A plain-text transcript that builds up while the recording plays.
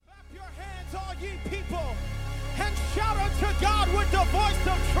ye people, and shout unto God with the voice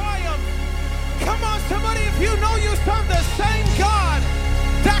of triumph. Come on, somebody, if you know you serve the same God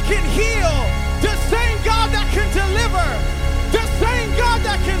that can heal, the same God that can deliver, the same God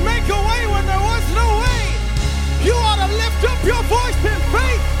that can make a way when there was no way, you ought to lift up your voice in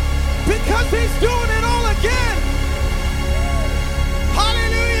faith because he's doing it all again.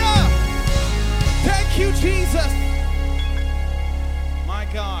 Hallelujah. Thank you, Jesus. My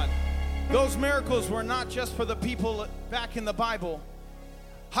God, those miracles were not just for the people back in the Bible.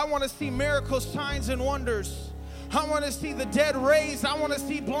 I want to see miracles, signs, and wonders. I want to see the dead raised. I want to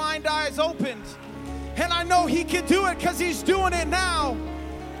see blind eyes opened. And I know he can do it because he's doing it now.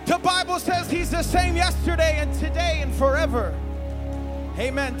 The Bible says he's the same yesterday and today and forever.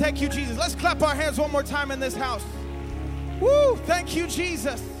 Amen. Thank you, Jesus. Let's clap our hands one more time in this house. Woo! Thank you,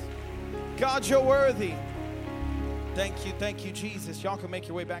 Jesus. God, you're worthy. Thank you, Jesus. Y'all can make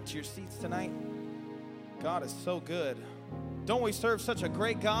your way back to your seats tonight. God is so good. Don't we serve such a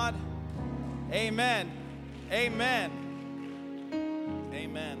great God? Amen. Amen.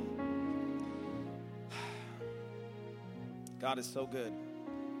 Amen. God is so good.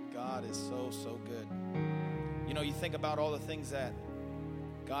 God is so good. You know, you think about all the things that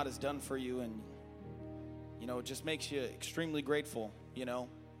God has done for you, and, you know, it just makes you extremely grateful, you know,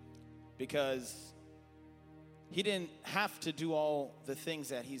 because he didn't have to do all the things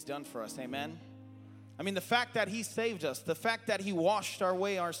that he's done for us. Amen. I mean, the fact that he saved us, the fact that he washed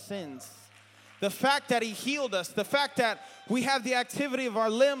away our sins, the fact that he healed us, the fact that we have the activity of our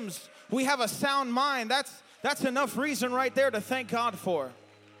limbs, we have a sound mind, that's enough reason right there to thank God for.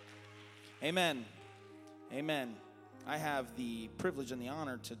 Amen. Amen. I have the privilege and the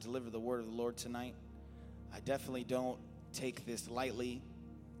honor to deliver the word of the Lord tonight. I definitely don't take this lightly,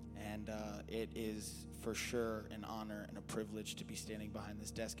 and it is for sure an honor and a privilege to be standing behind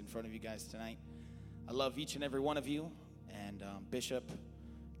this desk in front of you guys tonight. I love each and every one of you, and Bishop,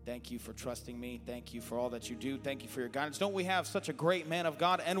 thank you for trusting me. Thank you for all that you do. Thank you for your guidance. Don't we have such a great man of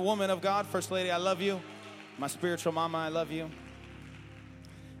God and woman of God? First Lady, I love you. My spiritual mama, I love you.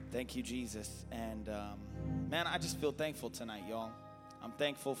 Thank you, Jesus. And man, I just feel thankful tonight, y'all. I'm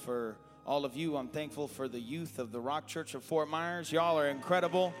thankful for all of you. I'm thankful for the youth of the Rock Church of Fort Myers. Y'all are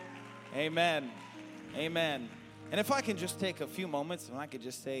incredible. Amen. Amen. And if I can just take a few moments, and I could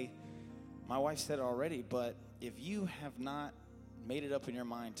just say, my wife said it already, but if you have not made it up in your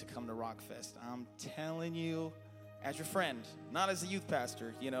mind to come to Rockfest, I'm telling you, as your friend, not as a youth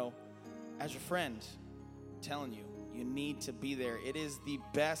pastor, you know, as your friend, I'm telling you, you need to be there. It is the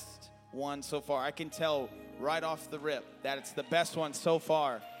best one so far. I can tell right off the rip that it's the best one so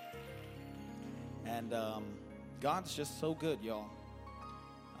far. And God's just so good, y'all.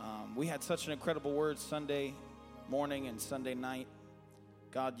 We had such an incredible word Sunday morning and Sunday night.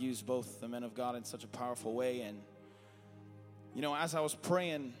 God used both the men of God in such a powerful way. And, you know, as I was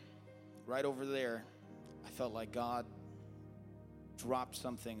praying right over there, I felt like God dropped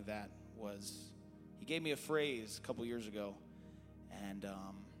something that was, he gave me a phrase a couple years ago. And,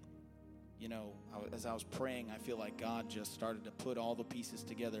 you know, as I was praying, I feel like God just started to put all the pieces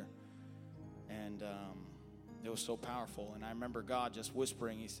together. And it was so powerful. And I remember God just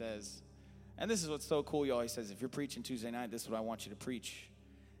whispering, he says, and this is what's so cool, y'all. He says, if you're preaching Tuesday night, this is what I want you to preach.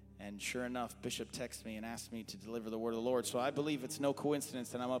 And sure enough, Bishop texted me and asked me to deliver the word of the Lord. So I believe it's no coincidence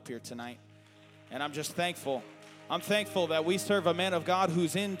that I'm up here tonight. And I'm just thankful. I'm thankful that we serve a man of God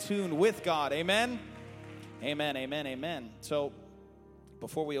who's in tune with God. Amen? Amen, amen, amen. So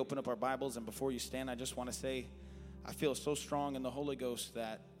before we open up our Bibles and before you stand, I just want to say I feel so strong in the Holy Ghost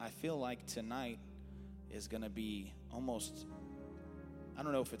that I feel like tonight is going to be almost, I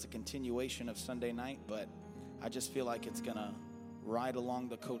don't know if it's a continuation of Sunday night, but I just feel like it's going to ride along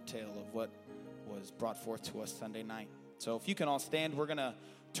the coattail of what was brought forth to us Sunday night. So if you can all stand, we're going to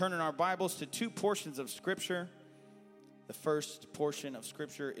turn in our Bibles to two portions of Scripture. The first portion of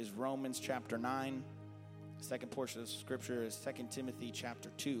Scripture is Romans chapter 9. The second portion of Scripture is 2 Timothy chapter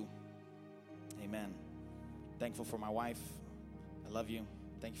 2. Amen. Thankful for my wife. I love you.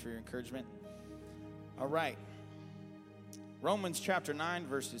 Thank you for your encouragement. All right. Romans chapter 9,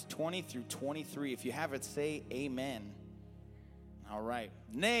 verses 20 through 23. If you have it, say amen. All right.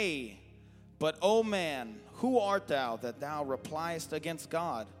 Nay, but, O man, who art thou that thou repliest against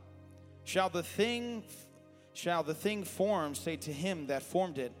God? Shall the thing formed say to him that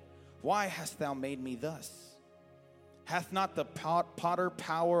formed it, why hast thou made me thus? Hath not the potter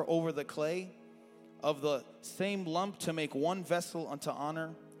power over the clay, of the same lump to make one vessel unto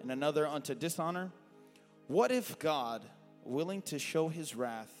honor and another unto dishonor? What if God, willing to show his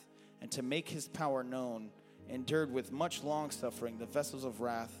wrath and to make his power known, endured with much long suffering the vessels of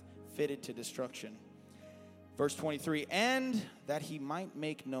wrath fitted to destruction. Verse 23, and that he might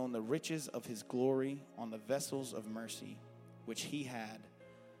make known the riches of his glory on the vessels of mercy, which he had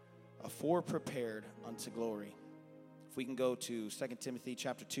afore prepared unto glory. If we can go to 2 Timothy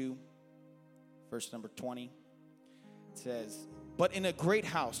chapter 2, verse number 20. It says, but in a great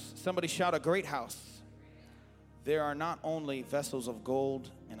house, somebody shout, a great house, there are not only vessels of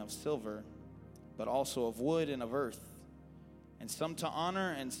gold and of silver, but also of wood and of earth, and some to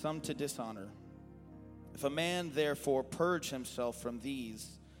honor and some to dishonor. If a man therefore purge himself from these,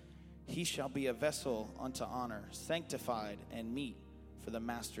 he shall be a vessel unto honor, sanctified and meet for the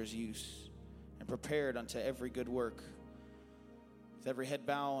master's use, and prepared unto every good work. With every head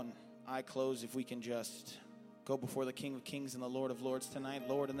bow and eye closed, if we can just go before the King of Kings and the Lord of Lords tonight.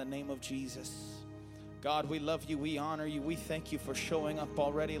 Lord, in the name of Jesus, God, we love you, we honor you, we thank you for showing up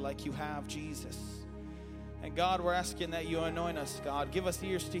already like you have, Jesus. And God, we're asking that you anoint us, God. Give us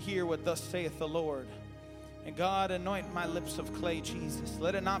ears to hear what thus saith the Lord. And God, anoint my lips of clay, Jesus.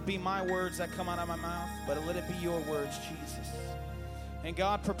 Let it not be my words that come out of my mouth, but let it be your words, Jesus. And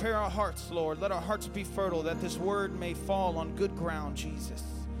God, prepare our hearts, Lord. Let our hearts be fertile, that this word may fall on good ground, Jesus.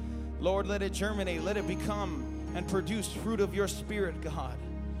 Lord, let it germinate. Let it become and produce fruit of your spirit, God.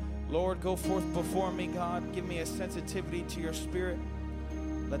 Lord, go forth before me, God. Give me a sensitivity to your spirit.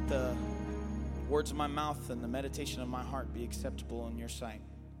 Let the words of my mouth and the meditation of my heart be acceptable in your sight.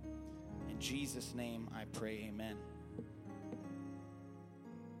 In Jesus' name I pray, amen.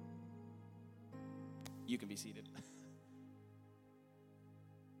 You can be seated.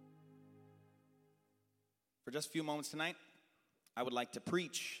 For just a few moments tonight, I would like to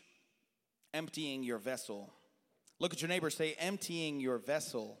preach emptying your vessel. Look at your neighbor, say, emptying your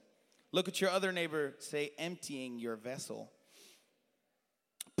vessel. Look at your other neighbor, say, emptying your vessel.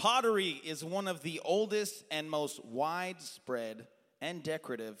 Pottery is one of the oldest and most widespread and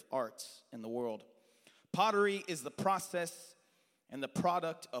decorative arts in the world. Pottery is the process and the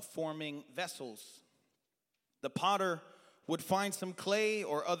product of forming vessels. The potter would find some clay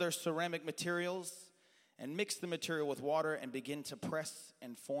or other ceramic materials and mix the material with water and begin to press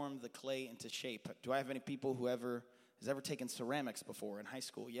and form the clay into shape. Do I have any people who has ever taken ceramics before in high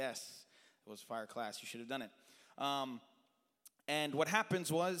school? Yes, it was fire class. You should have done it. And what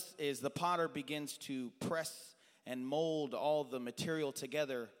happens is the potter begins to press and mold all the material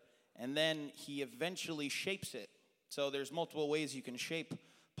together, and then he eventually shapes it. So there's multiple ways you can shape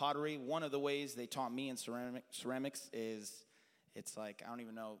pottery. One of the ways they taught me in ceramics is it's like, I don't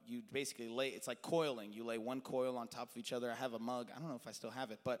even know, you basically it's like coiling. You lay one coil on top of each other. I have a mug. I don't know if I still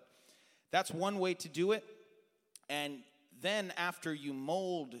have it, but that's one way to do it. And then after you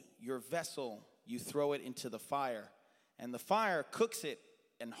mold your vessel, you throw it into the fire. And the fire cooks it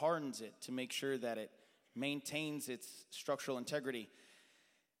and hardens it to make sure that it maintains its structural integrity.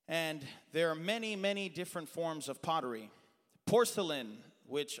 And there are many, many different forms of pottery. Porcelain,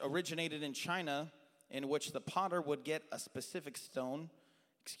 which originated in China, in which the potter would get a specific stone.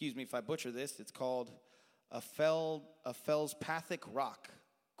 Excuse me if I butcher this. It's called a feldspathic rock,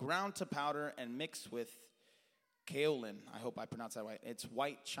 ground to powder and mixed with kaolin. I hope I pronounced that right. It's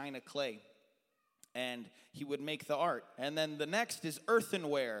white china clay. And he would make the art. And then the next is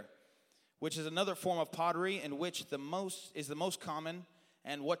earthenware, which is another form of pottery in which the most common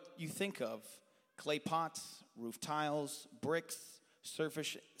and what you think of. Clay pots, roof tiles, bricks,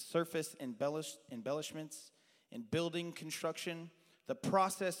 surface embellishments, in building construction. The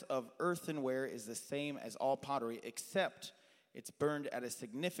process of earthenware is the same as all pottery, except it's burned at a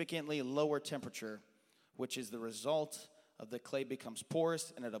significantly lower temperature, which is the result of the clay becomes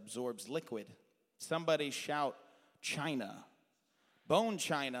porous and it absorbs liquid. Somebody shout, china. Bone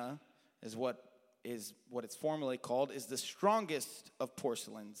china is what it's formally called, is the strongest of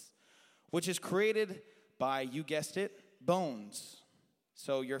porcelains, which is created by, you guessed it, bones.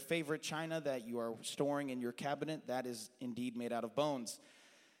 So your favorite china that you are storing in your cabinet, that is indeed made out of bones.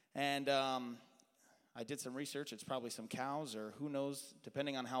 And I did some research. It's probably some cows or who knows,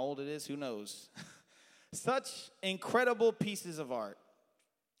 depending on how old it is, who knows. Such incredible pieces of art.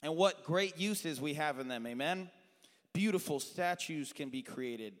 And what great uses we have in them, amen? Beautiful statues can be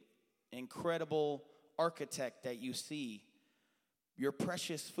created. Incredible architect that you see. Your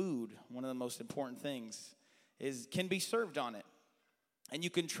precious food, one of the most important things, can be served on it. And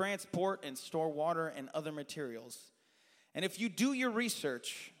you can transport and store water and other materials. And if you do your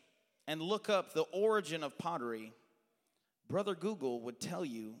research and look up the origin of pottery, Brother Google would tell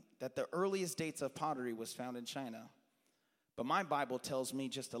you that the earliest dates of pottery was found in China. But my Bible tells me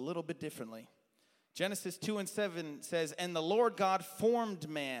just a little bit differently. Genesis 2:7 says, and the Lord God formed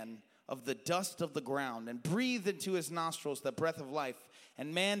man of the dust of the ground and breathed into his nostrils the breath of life,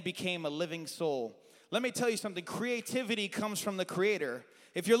 and man became a living soul. Let me tell you something. Creativity comes from the Creator.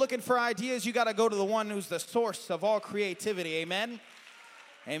 If you're looking for ideas, you got to go to the one who's the source of all creativity. Amen?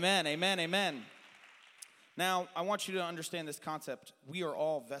 Amen, amen, amen. Now, I want you to understand this concept. We are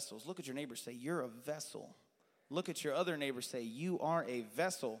all vessels. Look at your neighbor, say, you're a vessel. Look at your other neighbor, say, you are a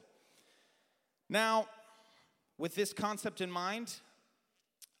vessel. Now, with this concept in mind,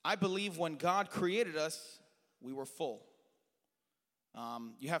 I believe when God created us, we were full.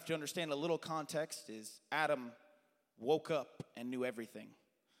 You have to understand a little context is Adam woke up and knew everything.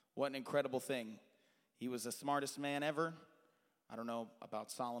 What an incredible thing. He was the smartest man ever. I don't know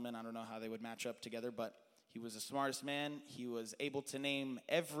about Solomon. I don't know how they would match up together, but he was the smartest man. He was able to name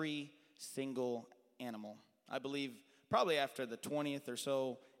every single animal. I believe probably after the 20th or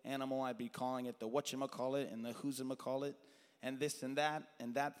so animal, I'd be calling it the whatchamacallit and the who'samacallit and this and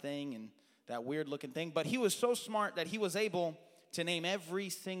that thing and that weird looking thing. But he was so smart that he was able to name every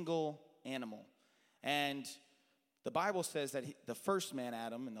single animal. And the Bible says that the first man,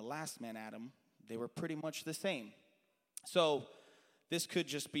 Adam, and the last man, Adam, they were pretty much the same. So this could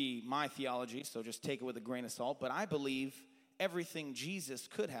just be my theology, so just take it with a grain of salt. But I believe everything Jesus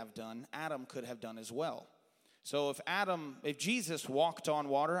could have done, Adam could have done as well. So if Jesus walked on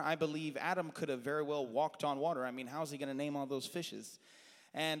water, I believe Adam could have very well walked on water. I mean, how's he going to name all those fishes?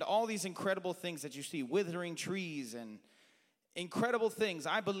 And all these incredible things that you see, withering trees and incredible things,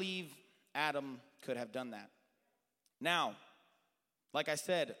 I believe Adam could have done that. Now, like I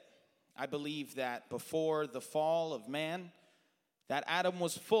said, I believe that before the fall of man, that Adam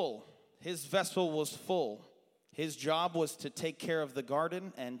was full. His vessel was full. His job was to take care of the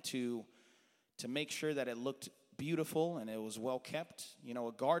garden and to make sure that it looked beautiful and it was well kept. You know,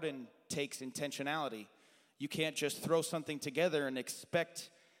 a garden takes intentionality. You can't just throw something together and expect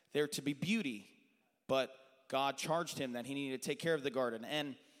there to be beauty. But God charged him that he needed to take care of the garden.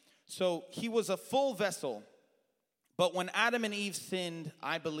 And so he was a full vessel. But when Adam and Eve sinned,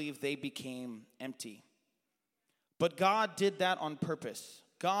 I believe they became empty. But God did that on purpose.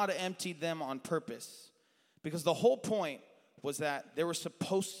 God emptied them on purpose. Because the whole point was that they were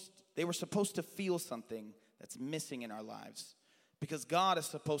supposed to feel something that's missing in our lives. Because God is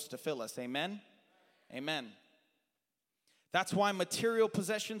supposed to fill us. Amen? Amen. That's why material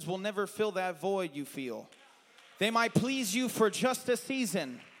possessions will never fill that void you feel. They might please you for just a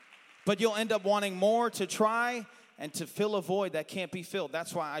season, but you'll end up wanting more to try and to fill a void that can't be filled.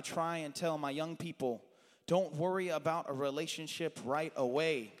 That's why I try and tell my young people, don't worry about a relationship right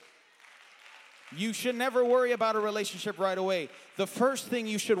away. You should never worry about a relationship right away. The first thing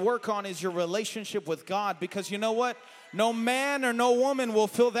you should work on is your relationship with God, because you know what? No man or no woman will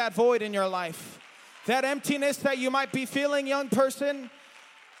fill that void in your life. That emptiness that you might be feeling, young person,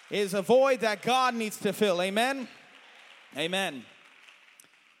 is a void that God needs to fill. Amen? Amen.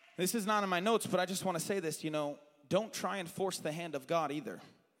 This is not in my notes, but I just want to say this, don't try and force the hand of God either.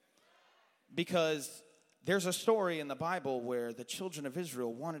 Because there's a story in the Bible where the children of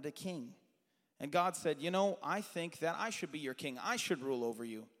Israel wanted a king. And God said, I think that I should be your king. I should rule over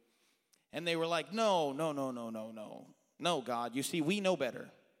you. And they were like, no, God. You see, we know better.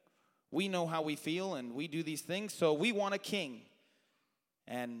 We know how we feel and we do these things, so we want a king.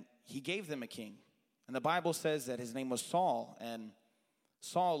 And he gave them a king. And the Bible says that his name was Saul. And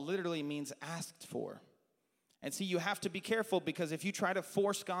Saul literally means asked for. And see, you have to be careful, because if you try to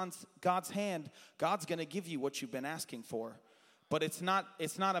force God's hand, God's going to give you what you've been asking for. But it's not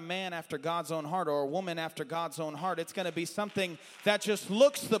a man after God's own heart or a woman after God's own heart. It's going to be something that just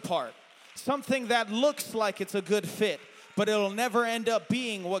looks the part. Something that looks like it's a good fit, but it'll never end up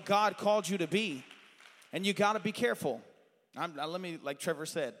being what God called you to be. And you got to be careful. Like Trevor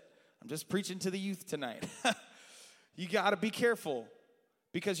said, I'm just preaching to the youth tonight. You got to be careful.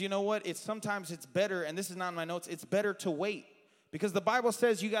 Because you know what? Sometimes it's better, and this is not in my notes, it's better to wait. Because the Bible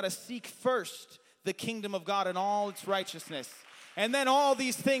says you got to seek first the kingdom of God and all its righteousness. And then all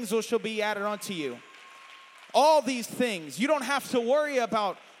these things shall be added unto you. All these things. You don't have to worry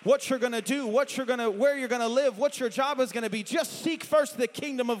about what you're going to do, where you're going to live, what your job is going to be. Just seek first the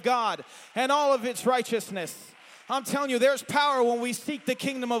kingdom of God and all of its righteousness. I'm telling you, there's power when we seek the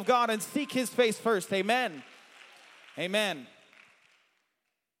kingdom of God and seek his face first. Amen. Amen.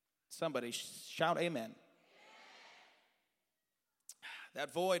 Somebody shout amen.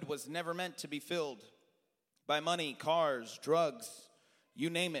 That void was never meant to be filled by money, cars, drugs, you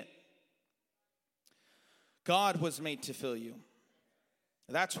name it. God was made to fill you.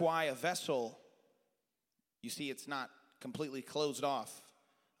 That's why a vessel, you see, it's not completely closed off.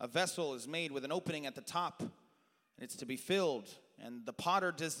 A vessel is made with an opening at the top, and it's to be filled. And the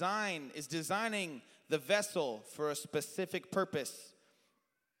potter is designing the vessel for a specific purpose.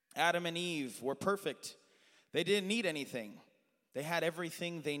 Adam and Eve were perfect. They didn't need anything. They had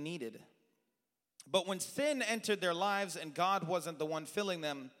everything they needed. But when sin entered their lives and God wasn't the one filling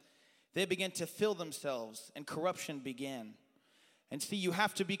them, they began to fill themselves and corruption began. And see, you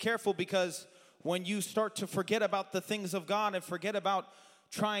have to be careful, because when you start to forget about the things of God and forget about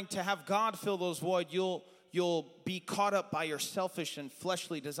trying to have God fill those voids, you'll be caught up by your selfish and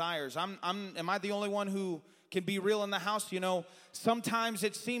fleshly desires. Am I the only one who can be real in the house? You know, sometimes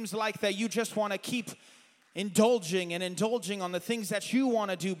it seems like that you just want to keep indulging on the things that you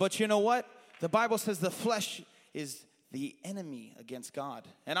want to do. But you know what? The Bible says the flesh is the enemy against God.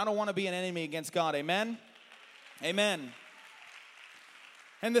 And I don't want to be an enemy against God. Amen? Amen.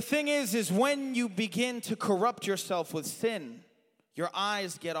 And the thing is when you begin to corrupt yourself with sin, your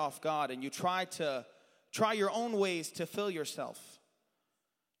eyes get off God and you try your own ways to fill yourself.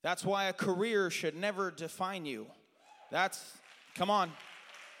 That's why a career should never define you. Come on.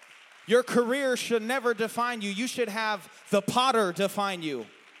 Your career should never define you. You should have the potter define you.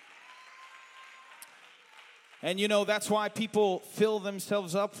 And you know, that's why people fill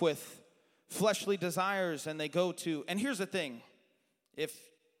themselves up with fleshly desires and they go to, and here's the thing. If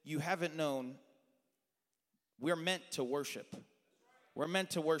you haven't known, we're meant to worship. We're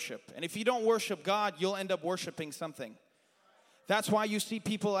meant to worship. And if you don't worship God, you'll end up worshiping something. That's why you see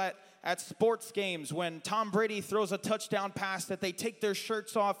people at sports games, when Tom Brady throws a touchdown pass, that they take their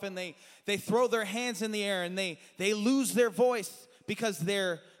shirts off and they throw their hands in the air and they lose their voice, because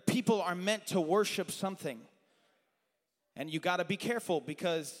their people are meant to worship something. And you got to be careful,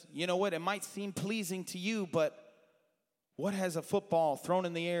 because you know what? It might seem pleasing to you, but what has a football thrown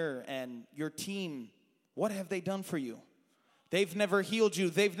in the air and your team, what have they done for you? They've never healed you.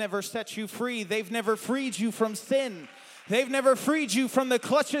 They've never set you free. They've never freed you from sin. They've never freed you from the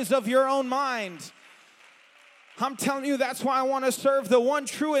clutches of your own mind. I'm telling you, that's why I want to serve the one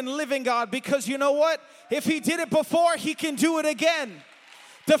true and living God, because you know what? If he did it before, he can do it again.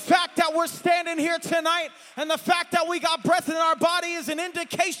 The fact that we're standing here tonight and the fact that we got breath in our body is an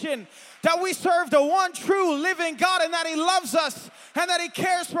indication that we serve the one true living God, and that he loves us and that he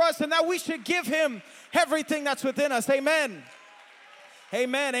cares for us, and that we should give him everything that's within us. Amen.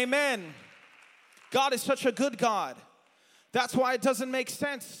 Amen. Amen. God is such a good God. That's why it doesn't make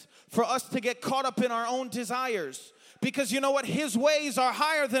sense for us to get caught up in our own desires. Because you know what? His ways are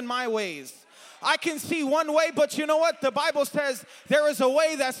higher than my ways. I can see one way, but you know what? The Bible says there is a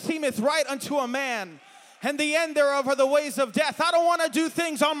way that seemeth right unto a man, and the end thereof are the ways of death. I don't want to do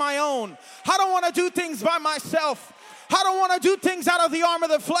things on my own. I don't want to do things by myself. I don't want to do things out of the arm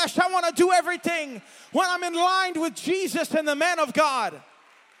of the flesh. I want to do everything when I'm in line with Jesus and the man of God.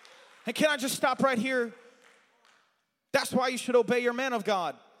 And can I just stop right here? That's why you should obey your man of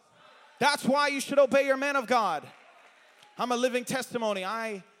God. That's why you should obey your man of God. I'm a living testimony.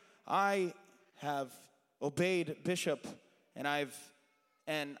 I have obeyed Bishop, and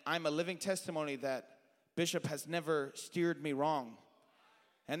I'm a living testimony that Bishop has never steered me wrong.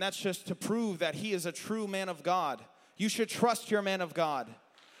 And that's just to prove that he is a true man of God. You should trust your man of God.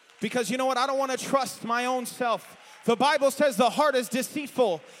 Because you know what? I don't want to trust my own self. The Bible says the heart is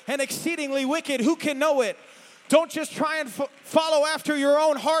deceitful and exceedingly wicked. Who can know it? Don't just try and follow after your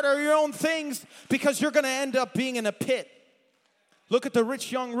own heart or your own things, because you're going to end up being in a pit. Look at the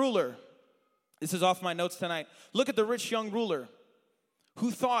rich young ruler. This is off my notes tonight. Look at the rich young ruler who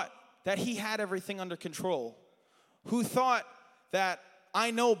thought that he had everything under control, who thought that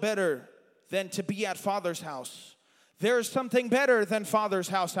I know better than to be at Father's house. There's something better than Father's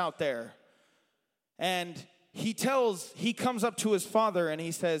house out there. And he comes up to his father and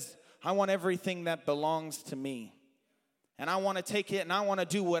he says, I want everything that belongs to me. And I want to take it and I want to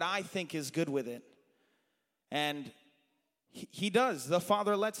do what I think is good with it. And he does. The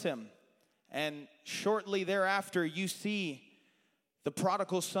father lets him. And shortly thereafter, you see the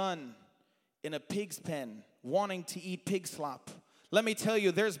prodigal son in a pig's pen, wanting to eat pig slop. Let me tell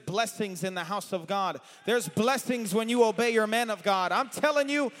you, there's blessings in the house of God. There's blessings when you obey your man of God. I'm telling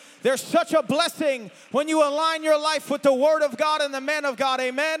you, there's such a blessing when you align your life with the word of God and the man of God.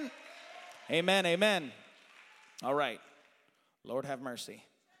 Amen? Amen, amen. All right. Lord have mercy.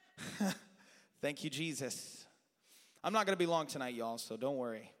 Thank you, Jesus. I'm not going to be long tonight, y'all, so don't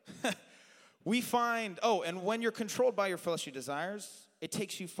worry. We find, and when you're controlled by your fleshly desires, it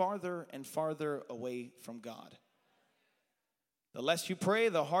takes you farther and farther away from God. The less you pray,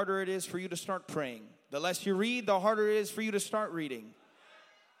 the harder it is for you to start praying. The less you read, the harder it is for you to start reading.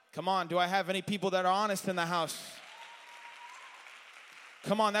 Come on, do I have any people that are honest in the house?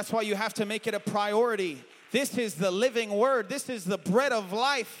 Come on, that's why you have to make it a priority. This is the living word. This is the bread of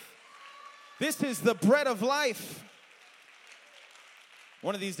life. This is the bread of life.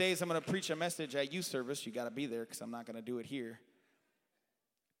 One of these days, I'm going to preach a message at youth service. You got to be there because I'm not going to do it here.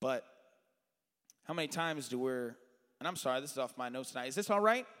 But how many times and I'm sorry, this is off my notes tonight. Is this all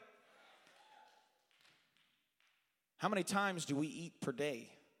right? How many times do we eat per day?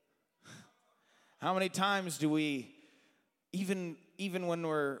 How many times do we, even when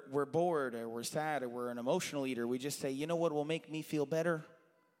we're bored or we're sad or we're an emotional eater, we just say, you know what will make me feel better?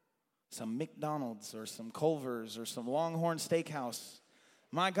 Some McDonald's or some Culver's or some Longhorn Steakhouse.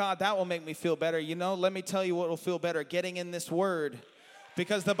 My God, that will make me feel better. You know, let me tell you what will feel better, getting in this word.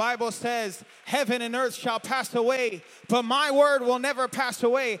 Because the Bible says, heaven and earth shall pass away, but my word will never pass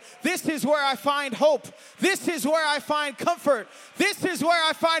away. This is where I find hope. This is where I find comfort. This is where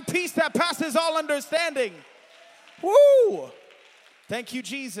I find peace that passes all understanding. Woo! Thank you,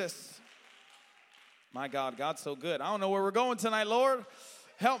 Jesus. My God, God's so good. I don't know where we're going tonight, Lord.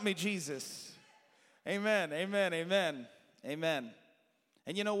 Help me, Jesus. Amen, amen, amen, amen.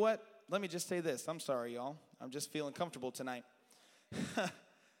 And you know what? Let me just say this. I'm sorry, y'all. I'm just feeling comfortable tonight.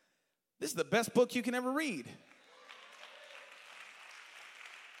 This is the best book you can ever read.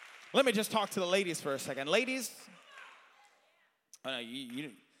 Let me just talk to the ladies for a second. Ladies, I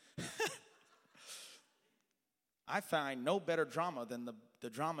find no better drama than the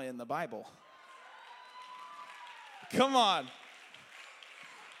drama in the Bible. Come on.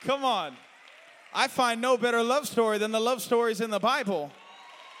 Come on. I find no better love story than the love stories in the Bible,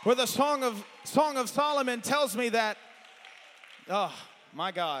 where the Song of Solomon tells me that, oh,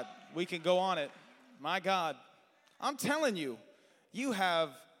 my God, we can go on it. My God, I'm telling you, you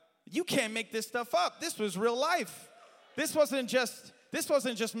can't make this stuff up. This was real life. This wasn't just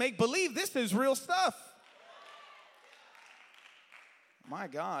make believe. This is real stuff. My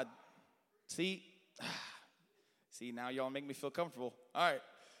God. See, now y'all make me feel comfortable. All right.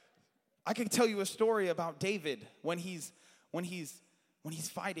 I can tell you a story about David when he's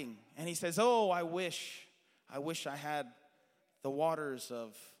fighting and he says, "Oh, I wish I had the waters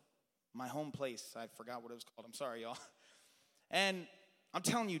of my home place." I forgot what it was called. I'm sorry, y'all. And I'm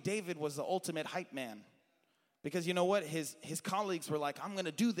telling you, David was the ultimate hype man. Because you know what? His colleagues were like, I'm going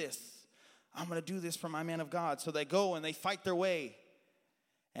to do this. I'm going to do this for my man of God. So they go and they fight their way.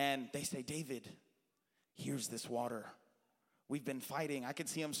 And they say, David, here's this water. We've been fighting. I can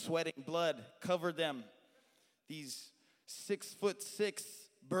see them sweating. Blood covered them. These 6'6"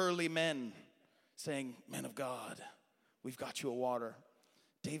 burly men saying, men of God, we've got you a water.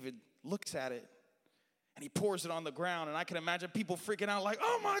 David looks at it, and he pours it on the ground, and I can imagine people freaking out like,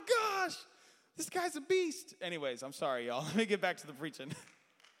 oh, my gosh, this guy's a beast. Anyways, I'm sorry, y'all. Let me get back to the preaching.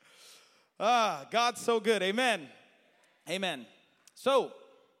 God's so good. Amen. Amen. So,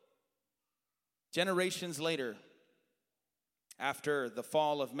 generations later, after the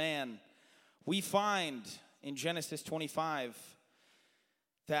fall of man, we find in Genesis 25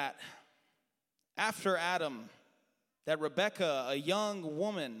 that after Adam, that Rebekah, a young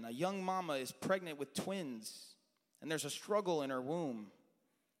woman, a young mama, is pregnant with twins, and there's a struggle in her womb.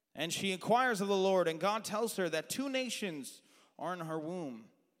 And she inquires of the Lord, and God tells her that 2 nations are in her womb.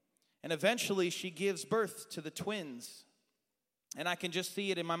 And eventually she gives birth to the twins. And I can just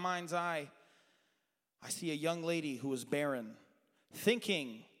see it in my mind's eye. I see a young lady who is barren,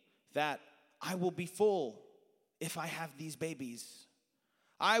 thinking that I will be full if I have these babies.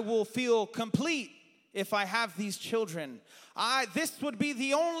 I will feel complete if I have these children. This would be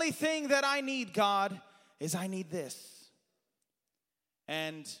the only thing that I need, God, is I need this.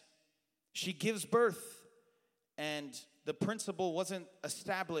 And she gives birth, and the principle wasn't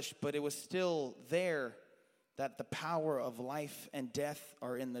established, but it was still there, that the power of life and death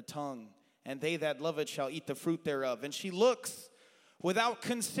are in the tongue, and they that love it shall eat the fruit thereof. And she looks without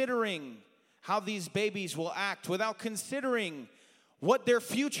considering how these babies will act, without considering what their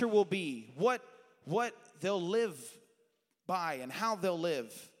future will be, what they'll live by and how they'll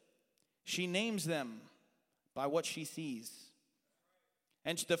live. She names them by what she sees.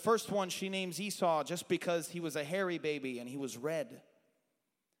 And the first one she names Esau just because he was a hairy baby and he was red.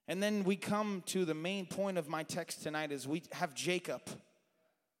 And then we come to the main point of my text tonight is we have Jacob,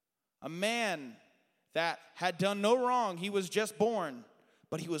 a man that had done no wrong. He was just born,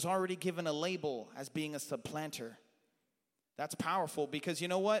 but he was already given a label as being a supplanter. That's powerful because you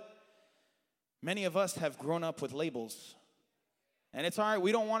know what? Many of us have grown up with labels. And it's all right.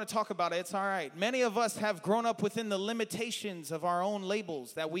 We don't want to talk about it. It's all right. Many of us have grown up within the limitations of our own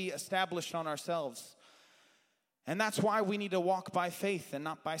labels that we established on ourselves. And that's why we need to walk by faith and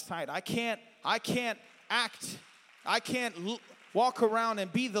not by sight. I can't walk around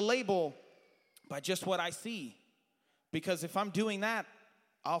and be the label by just what I see. Because if I'm doing that,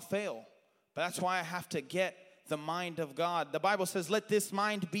 I'll fail. But that's why I have to get the mind of God. The Bible says, let this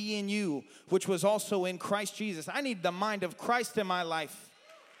mind be in you, which was also in Christ Jesus. I need the mind of Christ in my life.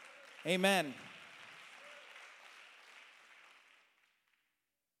 Amen.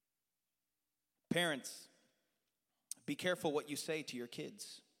 Parents, be careful what you say to your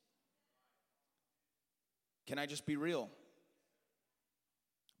kids. Can I just be real?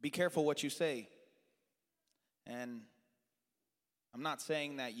 Be careful what you say. And I'm not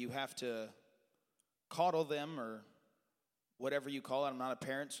saying that you have to coddle them or whatever you call it. I'm not a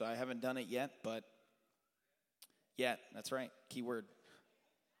parent, so I haven't done it yet, but yet, that's right, key word.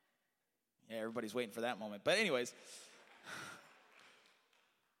 Yeah, everybody's waiting for that moment. But anyways,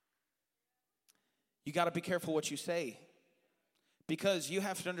 you got to be careful what you say, because you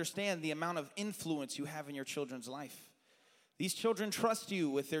have to understand the amount of influence you have in your children's life. These children trust you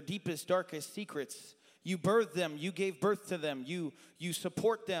with their deepest, darkest secrets. You birthed them. You gave birth to them. You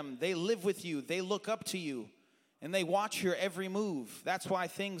support them. They live with you. They look up to you. And they watch your every move. That's why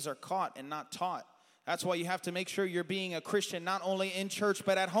things are caught and not taught. That's why you have to make sure you're being a Christian, not only in church,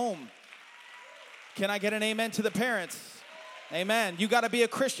 but at home. Can I get an amen to the parents? Amen. You got to be a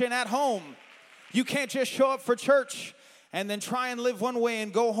Christian at home. You can't just show up for church and then try and live one way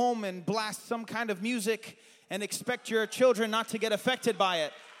and go home and blast some kind of music and expect your children not to get affected by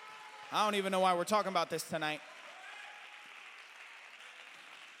it. I don't even know why we're talking about this tonight.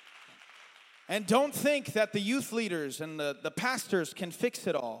 And don't think that the youth leaders and the pastors can fix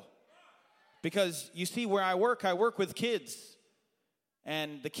it all. Because you see, where I work with kids.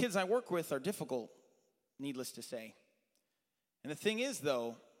 And the kids I work with are difficult, needless to say. And the thing is,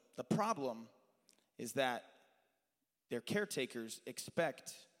 though, the problem is that their caretakers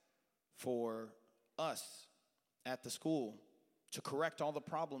expect for us at the school to correct all the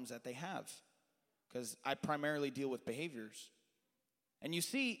problems that they have, because I primarily deal with behaviors. And you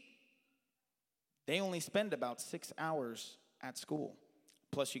see, they only spend about 6 hours at school.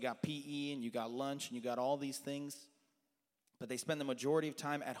 Plus you got PE and you got lunch and you got all these things. But they spend the majority of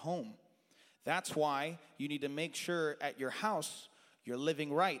time at home. That's why you need to make sure at your house you're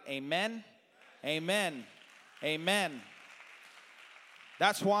living right. Amen? Amen. Amen.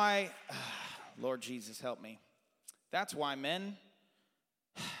 That's why, Lord Jesus, help me. That's why, men,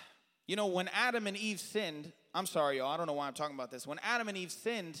 you know, when Adam and Eve sinned, I'm sorry, y'all, I don't know why I'm talking about this. When Adam and Eve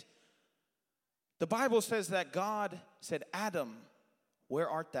sinned, the Bible says that God said, Adam, where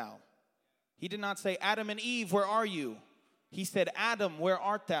art thou? He did not say, Adam and Eve, where are you? He said, Adam, where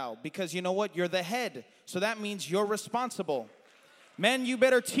art thou? Because you know what? You're the head. So that means you're responsible. Men, you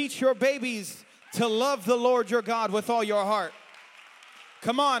better teach your babies to love the Lord your God with all your heart.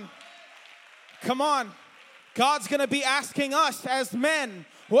 Come on. Come on. God's going to be asking us as men,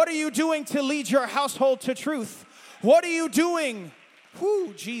 what are you doing to lead your household to truth? What are you doing?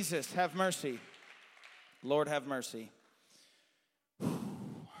 Whoo, Jesus, have mercy. Lord, have mercy.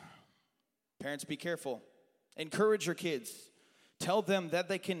 Parents, be careful. Encourage your kids. Tell them that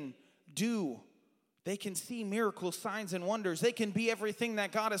they can see miracles, signs, and wonders. They can be everything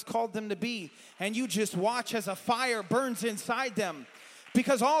that God has called them to be. And you just watch as a fire burns inside them.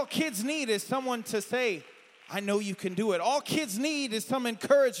 Because all kids need is someone to say, I know you can do it. All kids need is some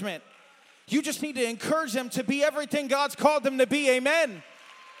encouragement. You just need to encourage them to be everything God's called them to be. Amen.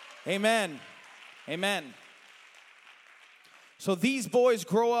 Amen. Amen. So these boys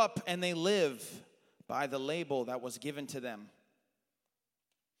grow up and they live by the label that was given to them.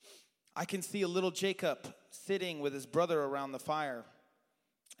 I can see a little Jacob sitting with his brother around the fire,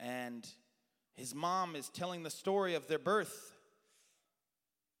 and his mom is telling the story of their birth.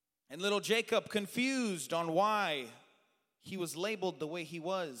 And little Jacob, confused on why he was labeled the way he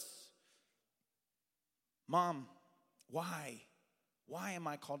was. Mom, why? Why am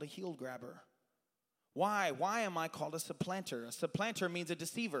I called a heel grabber? Why? Why am I called a supplanter? A supplanter means a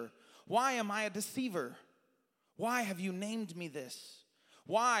deceiver. Why am I a deceiver? Why have you named me this?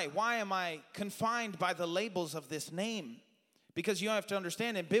 Why? Why am I confined by the labels of this name? Because you have to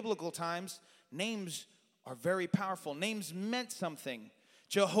understand, in biblical times, names are very powerful. Names meant something.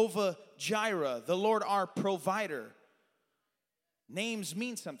 Jehovah Jireh, the Lord our provider. Names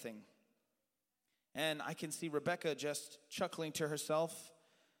mean something. And I can see Rebecca just chuckling to herself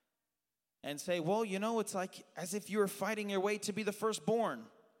and say, well, you know, it's like as if you were fighting your way to be the firstborn.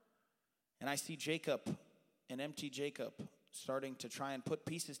 And I see Jacob, an empty Jacob, starting to try and put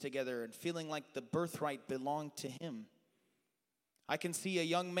pieces together and feeling like the birthright belonged to him. I can see a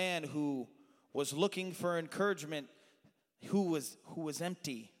young man who was looking for encouragement, who was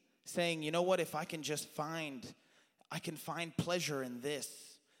empty, saying, you know what, if I can just find pleasure in this.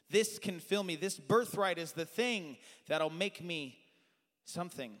 This can fill me. This birthright is the thing that'll make me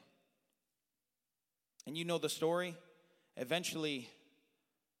something. And you know the story. Eventually,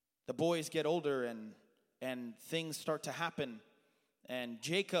 the boys get older and things start to happen. And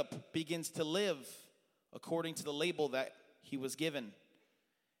Jacob begins to live according to the label that he was given.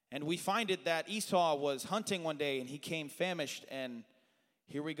 And we find it that Esau was hunting one day and he came famished. And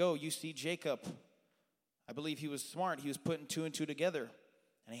here we go. You see Jacob. I believe he was smart. He was putting two and two together.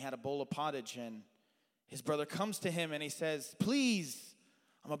 And he had a bowl of pottage. And his brother comes to him and he says, please,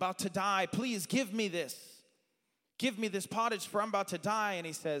 I'm about to die. Please give me this. Give me this pottage for I'm about to die. And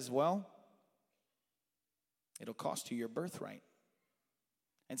he says, well, it'll cost you your birthright.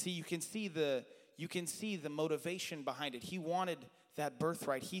 And see, you can see the motivation behind it. He wanted that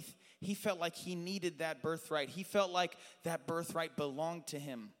birthright. He felt like he needed that birthright. He felt like that birthright belonged to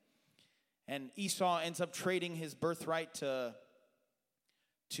him. And Esau ends up trading his birthright to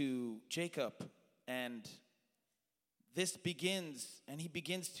Jacob. And this begins, and he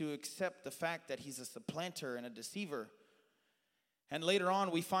begins to accept the fact that he's a supplanter and a deceiver. And later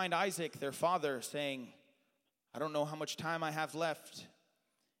on, we find Isaac, their father, saying, I don't know how much time I have left.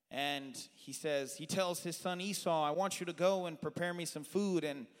 And he tells his son Esau, I want you to go and prepare me some food.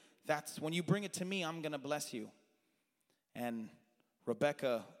 And that's when you bring it to me, I'm going to bless you. And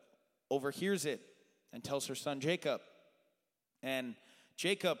Rebekah overhears it and tells her son Jacob. And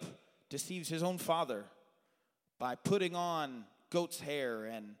Jacob deceives his own father by putting on goat's hair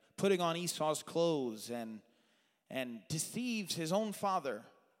and putting on Esau's clothes and deceives his own father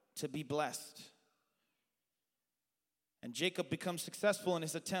to be blessed. And Jacob becomes successful in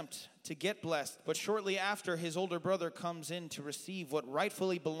his attempt to get blessed. But shortly after, his older brother comes in to receive what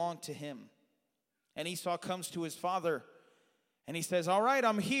rightfully belonged to him. And Esau comes to his father and he says, all right,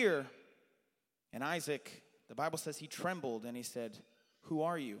 I'm here. And Isaac, the Bible says he trembled and he said, who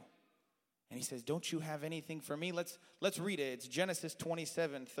are you? And he says, don't you have anything for me? Let's read it. It's Genesis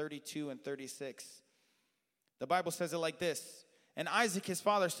 27, 32 and 36. The Bible says it like this. And Isaac his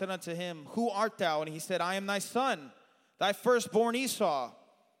father said unto him, who art thou? And he said, I am thy son, thy firstborn Esau.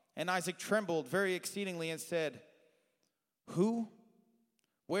 And Isaac trembled very exceedingly and said, who?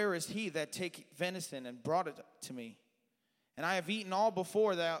 Where is he that take venison and brought it to me? And I have eaten all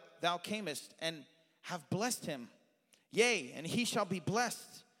before thou camest, and have blessed him. Yea, and he shall be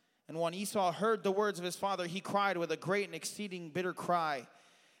blessed. And when Esau heard the words of his father, he cried with a great and exceeding bitter cry,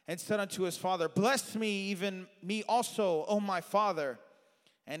 and said unto his father, bless me, even me also, O my father.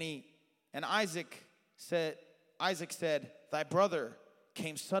 And Isaac said, thy brother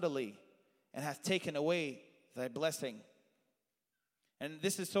came subtly, and hath taken away thy blessing. And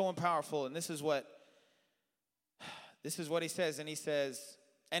this is so powerful, and this is what he says. And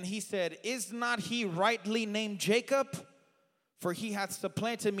he said, is not he rightly named Jacob? For he hath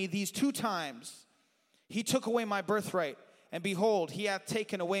supplanted me these 2 times. He took away my birthright, and behold, he hath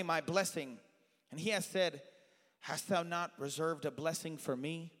taken away my blessing. And he hath said, hast thou not reserved a blessing for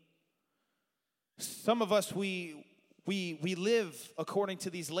me? Some of us, we live according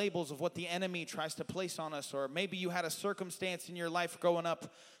to these labels of what the enemy tries to place on us. Or maybe you had a circumstance in your life growing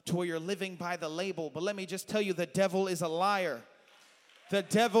up to where you're living by the label. But let me just tell you, the devil is a liar. The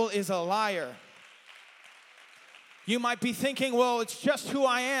devil is a liar. You might be thinking, well, it's just who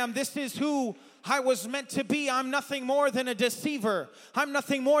I am. This is who I was meant to be. I'm nothing more than a deceiver. I'm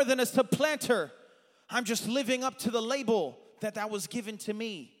nothing more than a supplanter. I'm just living up to the label that was given to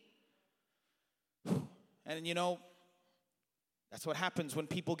me. And you know, that's what happens when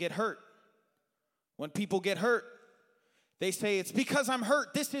people get hurt. When people get hurt, they say, it's because I'm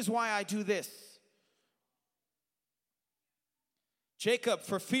hurt. This is why I do this. Jacob,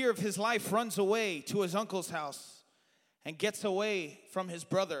 for fear of his life, runs away to his uncle's house and gets away from his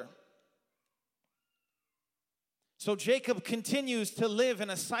brother. So Jacob continues to live in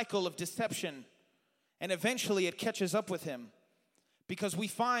a cycle of deception, and eventually it catches up with him, because we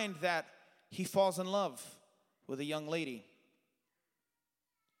find that he falls in love with a young lady,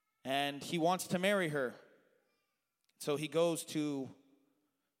 and he wants to marry her. So he goes to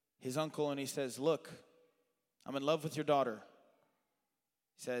his uncle and he says, look, I'm in love with your daughter.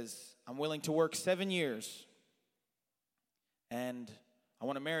 He says, I'm willing to work 7 years, and I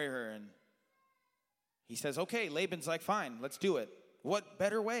want to marry her. And he says, okay. Laban's like, fine, let's do it. What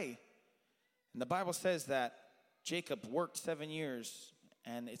better way? And the Bible says that Jacob worked 7 years,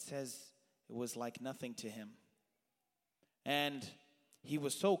 and it says it was like nothing to him. And he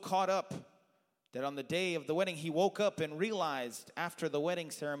was so caught up that on the day of the wedding, he woke up and realized after the wedding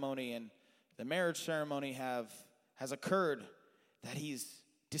ceremony and the marriage ceremony has occurred that he's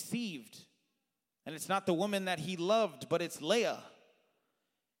deceived. And it's not the woman that he loved, but it's Leah.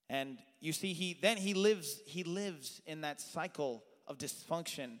 And you see, he lives in that cycle of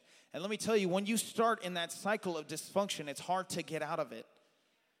dysfunction. And let me tell you, when you start in that cycle of dysfunction, it's hard to get out of it.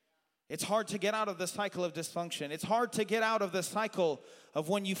 It's hard to get out of the cycle of dysfunction. It's hard to get out of the cycle of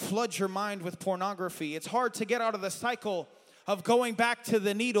when you flood your mind with pornography. It's hard to get out of the cycle of going back to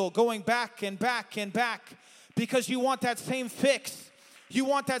the needle, going back and back and back, because you want that same fix. You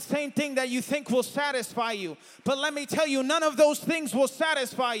want that same thing that you think will satisfy you. But let me tell you, none of those things will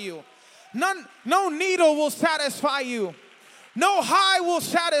satisfy you. No needle will satisfy you. No high will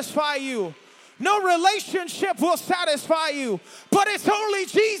satisfy you. No relationship will satisfy you. But it's only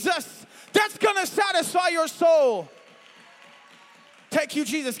Jesus that's going to satisfy your soul. Thank you,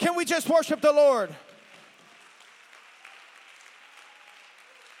 Jesus. Can we just worship the Lord?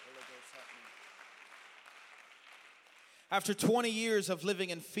 After 20 years of living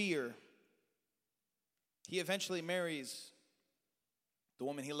in fear, he eventually marries the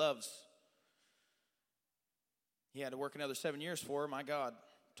woman he loves. He had to work another 7 years for her. My God,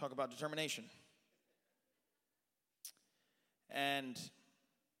 talk about determination. And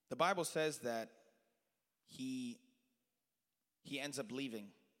the Bible says that he ends up leaving.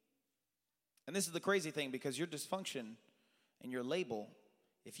 And this is the crazy thing, because your dysfunction and your label,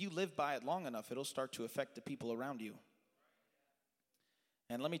 if you live by it long enough, it'll start to affect the people around you.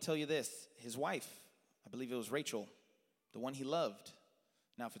 And let me tell you this, his wife, I believe it was Rachel, the one he loved.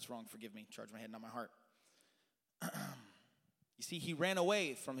 Now, if it's wrong, forgive me. Charge my head, not my heart. You see, he ran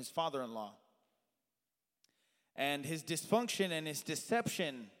away from his father-in-law. And his dysfunction and his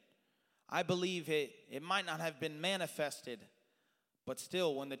deception, I believe it might not have been manifested, but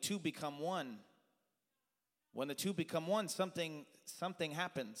still, when the two become one, something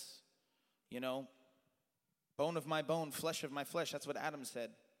happens. You know, bone of my bone, flesh of my flesh. That's what Adam said.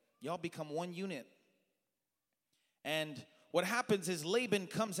 Y'all become one unit. And what happens is Laban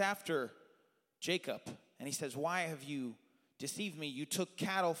comes after Jacob, and he says, why have you deceived me? You took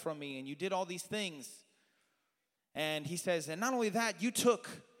cattle from me, and you did all these things. And he says, and not only that, you took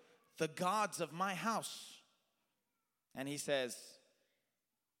the gods of my house. And he says,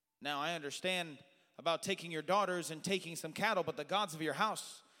 now I understand about taking your daughters and taking some cattle, but the gods of your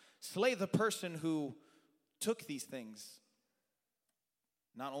house, slay the person who took these things.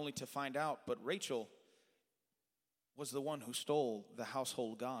 Not only to find out, but Rachel was the one who stole the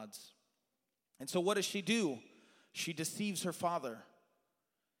household gods. And so what does she do? She deceives her father.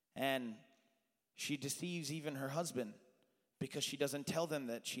 And she deceives even her husband, because she doesn't tell them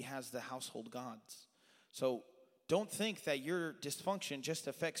that she has the household gods. So don't think that your dysfunction just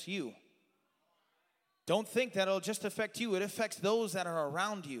affects you. Don't think that it'll just affect you. It affects those that are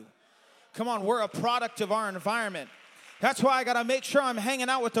around you. Come on, we're a product of our environment. That's why I got to make sure I'm hanging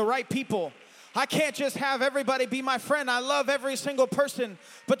out with the right people. I can't just have everybody be my friend. I love every single person.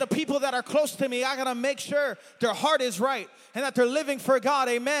 But the people that are close to me, I got to make sure their heart is right and that they're living for God.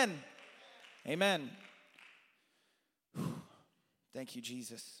 Amen. Amen. Thank you,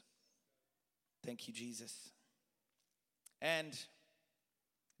 Jesus. Thank you, Jesus. And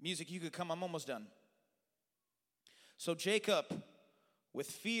music, you could come. I'm almost done. So Jacob, with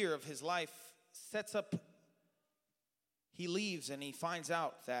fear of his life, he leaves and he finds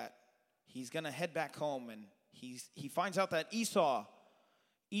out that he's going to head back home, and he finds out that Esau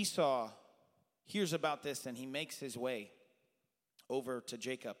hears about this, and he makes his way over to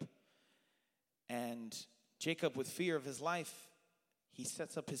Jacob. And Jacob, with fear of his life, he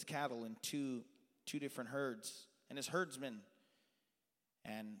sets up his cattle in two different herds and his herdsmen,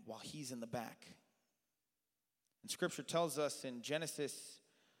 and while he's in the back. And Scripture tells us in Genesis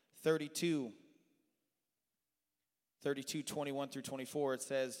 32, 21 through 24, it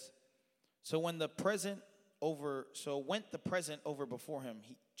says, So went the present over before him.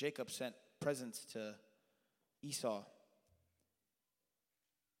 Jacob sent presents to Esau,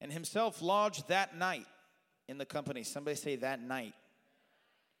 and himself lodged that night in the company. Somebody say that night.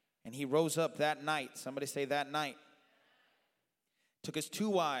 And he rose up that night. Somebody say that night. Took his 2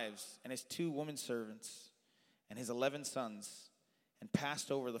 wives and his 2 women servants and his 11 sons, and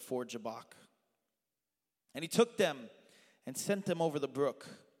passed over the ford Jabbok. And he took them and sent them over the brook,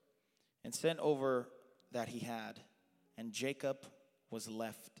 and sent over that he had. And Jacob was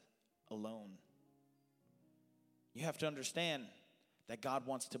left alone. You have to understand that God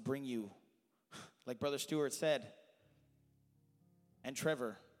wants to bring you, like Brother Stewart said, and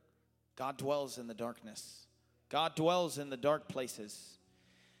Trevor, God dwells in the darkness. God dwells in the dark places.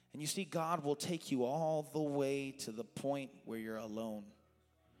 And you see, God will take you all the way to the point where you're alone.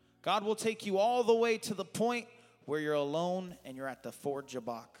 God will take you all the way to the point where you're alone and you're at the ford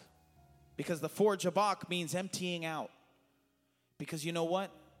Jabbok. Because the ford Jabbok means emptying out. Because you know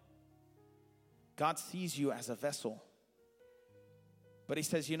what? God sees you as a vessel. But he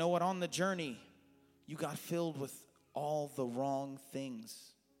says, you know what? On the journey, you got filled with all the wrong things.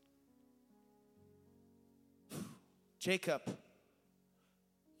 Jacob,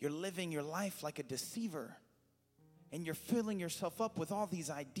 you're living your life like a deceiver. And you're filling yourself up with all these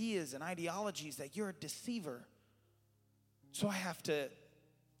ideas and ideologies that you're a deceiver. So I have to,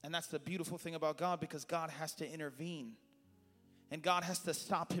 and that's the beautiful thing about God, because God has to intervene. And God has to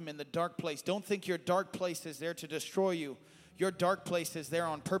stop him in the dark place. Don't think your dark place is there to destroy you. Your dark place is there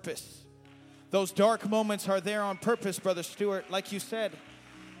on purpose. Those dark moments are there on purpose, Brother Stewart, like you said.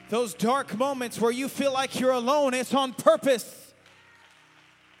 Those dark moments where you feel like you're alone, it's on purpose.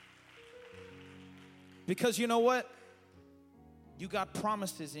 Because you know what? You got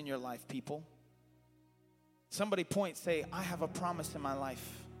promises in your life, people. Somebody point, say, I have a promise in my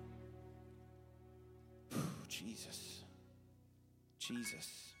life. Jesus. Jesus.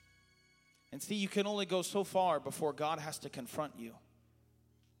 And see, you can only go so far before God has to confront you.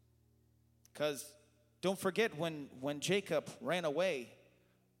 Because don't forget when Jacob ran away,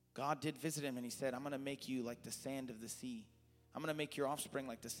 God did visit him and he said, I'm going to make you like the sand of the sea. I'm going to make your offspring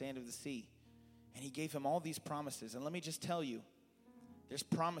like the sand of the sea. And he gave him all these promises. And let me just tell you, there's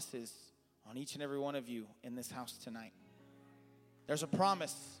promises on each and every one of you in this house tonight. There's a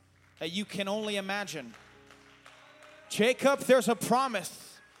promise that you can only imagine. Jacob, there's a promise.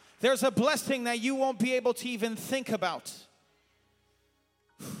 There's a blessing that you won't be able to even think about.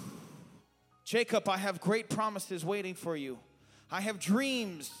 Jacob, I have great promises waiting for you. I have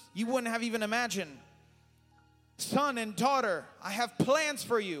dreams you wouldn't have even imagined. Son and daughter, I have plans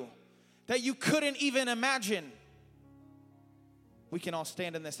for you that you couldn't even imagine. We can all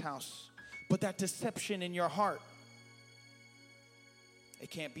stand in this house, but that deception in your heart, it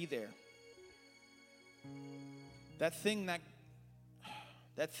can't be there. That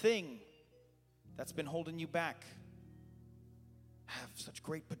thing that's been holding you back have such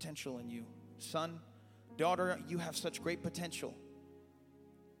great potential in you. Son, daughter, you have such great potential.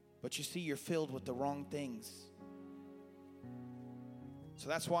 But you see, you're filled with the wrong things. So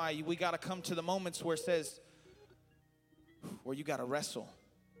that's why we got to come to the moments where it says, where you got to wrestle.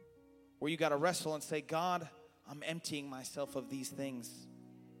 Where you got to wrestle and say, God, I'm emptying myself of these things.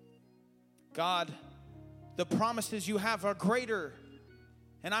 God, the promises you have are greater.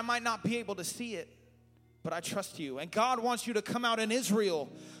 And I might not be able to see it, but I trust you. And God wants you to come out in Israel.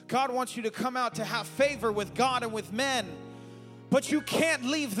 God wants you to come out to have favor with God and with men. But you can't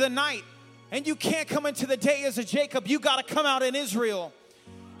leave the night. And you can't come into the day as a Jacob. You got to come out in Israel.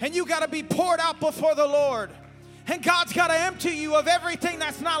 And you got to be poured out before the Lord. And God's got to empty you of everything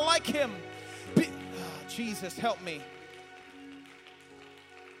that's not like him. Jesus, help me.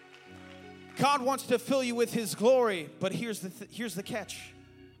 God wants to fill you with his glory. But here's the catch.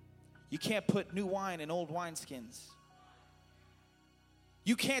 You can't put new wine in old wineskins.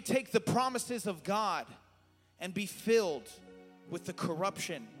 You can't take the promises of God and be filled with the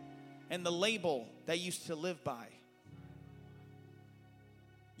corruption and the label that you used to live by.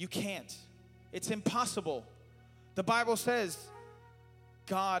 You can't. It's impossible. The Bible says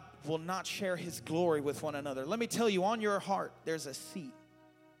God will not share his glory with one another. Let me tell you, on your heart, there's a seat.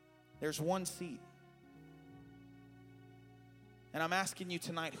 There's one seat. And I'm asking you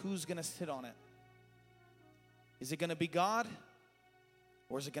tonight, who's going to sit on it? Is it going to be God?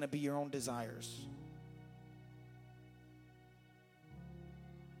 Or is it going to be your own desires?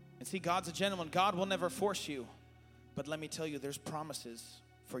 And see, God's a gentleman. God will never force you. But let me tell you, there's promises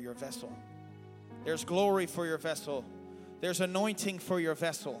for your vessel. There's glory for your vessel. There's anointing for your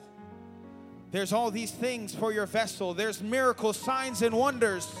vessel. There's all these things for your vessel. There's miracles, signs, and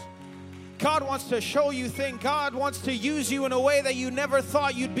wonders. God wants to show you things. God wants to use you in a way that you never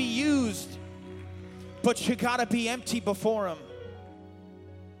thought you'd be used. But you got to be empty before him.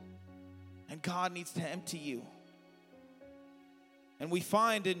 And God needs to empty you. And we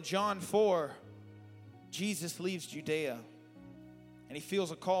find in John 4, Jesus leaves Judea. And he feels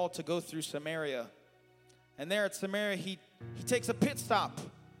a call to go through Samaria. And there at Samaria, he takes a pit stop.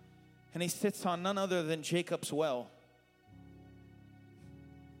 And he sits on none other than Jacob's well.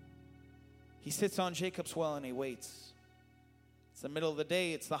 He sits on Jacob's well and he waits. It's the middle of the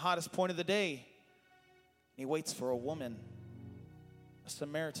day. It's the hottest point of the day. And he waits for a woman, a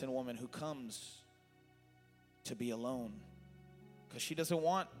Samaritan woman who comes to be alone. Because she doesn't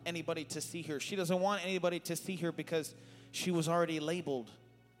want anybody to see her. She doesn't want anybody to see her because she was already labeled.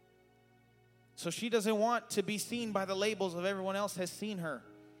 So she doesn't want to be seen by the labels of everyone else has seen her.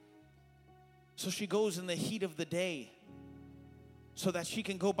 So she goes in the heat of the day so that she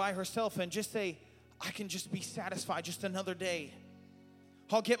can go by herself and just say, I can just be satisfied just another day.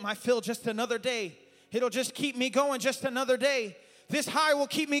 I'll get my fill just another day. It'll just keep me going just another day. This high will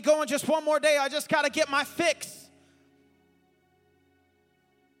keep me going just one more day. I just got to get my fix.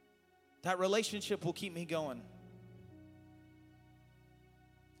 That relationship will keep me going.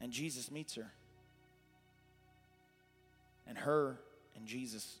 And Jesus meets her. And her and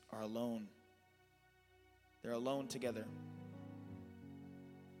Jesus are alone. They're alone together.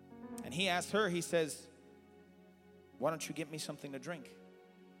 And he asks her, he says, why don't you get me something to drink?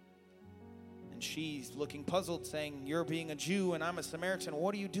 And she's looking puzzled, saying, you're being a Jew and I'm a Samaritan.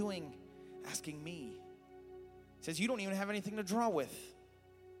 What are you doing asking me? He says, you don't even have anything to draw with.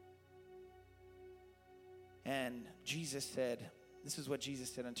 And Jesus said, this is what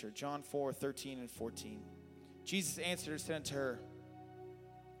Jesus said unto her, John 4:13 and 14. Jesus answered and said unto her,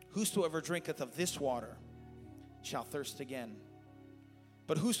 whosoever drinketh of this water shall thirst again.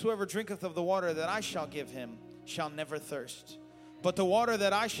 But whosoever drinketh of the water that I shall give him shall never thirst. But the water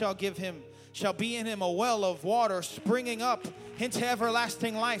that I shall give him shall be in him a well of water springing up into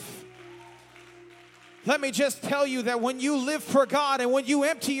everlasting life. Let me just tell you that when you live for God and when you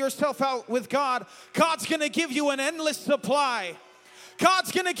empty yourself out with God, God's going to give you an endless supply.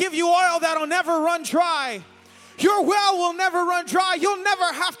 God's going to give you oil that'll never run dry. Your well will never run dry. You'll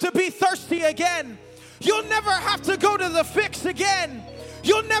never have to be thirsty again. You'll never have to go to the fix again.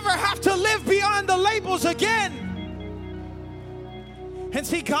 You'll never have to live beyond the labels again. And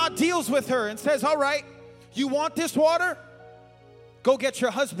see, God deals with her and says, all right, you want this water? Go get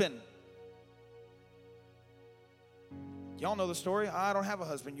your husband. Y'all know the story. I don't have a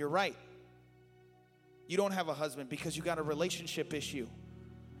husband. You're right. You don't have a husband because you got a relationship issue.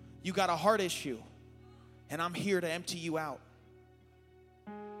 You got a heart issue. And I'm here to empty you out.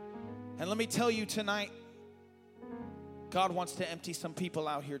 And let me tell you tonight, God wants to empty some people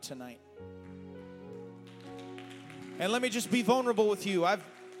out here tonight. And let me just be vulnerable with you.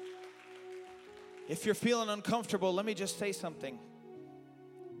 If you're feeling uncomfortable, let me just say something.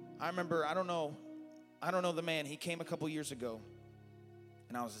 I remember, I don't know the man. He came a couple years ago,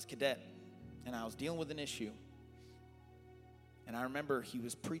 and I was his cadet, and I was dealing with an issue. And I remember he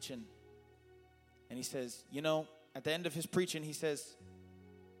was preaching, and he says, you know, at the end of his preaching, he says,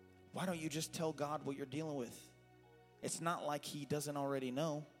 why don't you just tell God what you're dealing with? It's not like he doesn't already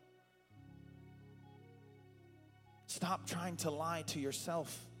know. Stop trying to lie to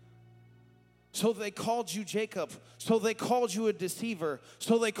yourself. So they called you Jacob. So they called you a deceiver.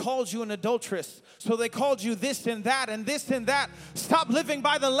 So they called you an adulteress. So they called you this and that and this and that. Stop living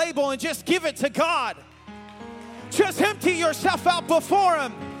by the label and just give it to God. Just empty yourself out before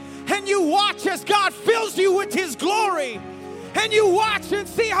him. And you watch as God fills you with his glory. And you watch and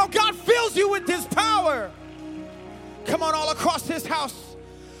see how God fills you with his power. Come on, all across this house.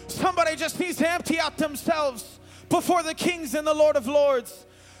 Somebody just needs to empty out themselves before the kings and the Lord of Lords.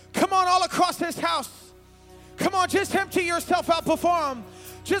 Come on, all across this house. Come on, just empty yourself out before him.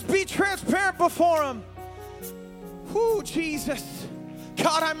 Just be transparent before him. Whoo, Jesus.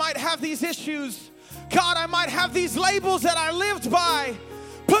 God, I might have these issues. God, I might have these labels that I lived by.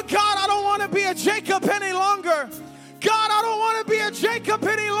 But God, I don't want to be a Jacob any longer. God, I don't want to be a Jacob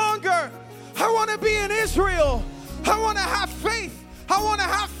any longer. I want to be an Israel. I want to have faith. I want to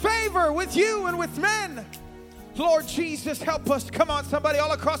have favor with you and with men. Lord Jesus, help us. Come on, somebody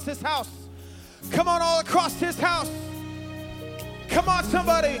all across this house. Come on, all across this house. Come on,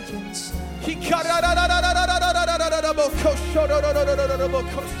 somebody.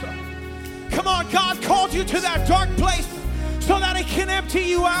 Come on, God called you to that dark place so that he can empty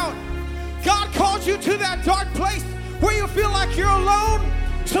you out. God called you to that dark place where you feel like you're alone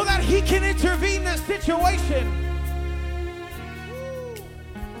so that he can intervene in this situation.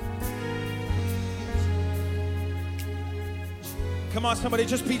 Come on, somebody,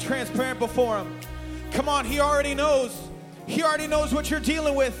 just be transparent before him. Come on, he already knows. He already knows what you're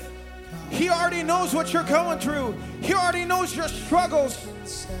dealing with. He already knows what you're going through. He already knows your struggles.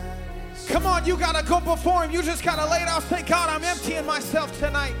 Come on, you got to go before him. You just got to lay it out. Say, God, I'm emptying myself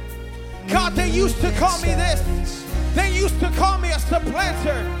tonight. God, they used to call me this. They used to call me a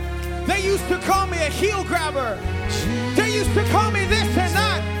supplanter. They used to call me a heel grabber. They used to call me this and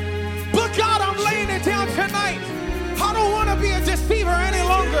that. But God, I'm laying it down tonight. I don't want to be a deceiver any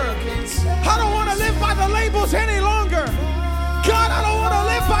longer. I don't want to live by the labels any longer. God, I don't want to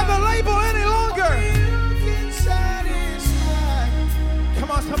live by the label any longer. Come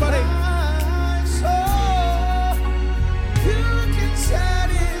on, somebody. You can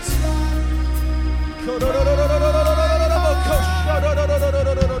satisfy.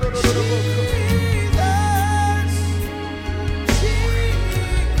 Jesus,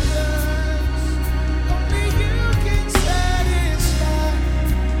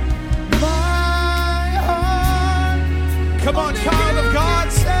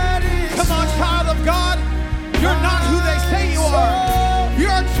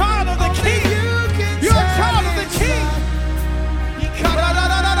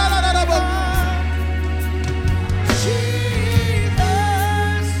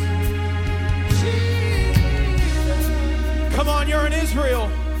 Israel.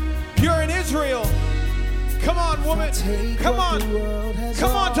 You're in Israel. Come on, woman. Come on.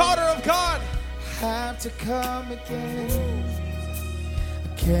 Come on, daughter of God. Have to come again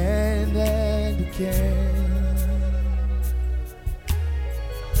and again.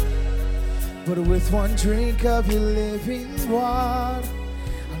 But with one drink of your living water,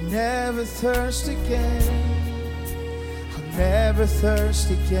 I'll never thirst again. I'll never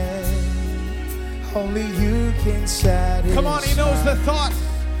thirst again. Only you can satisfy. Come on, he knows the thoughts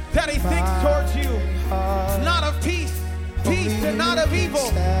that he thinks towards you. Not of peace, peace and not of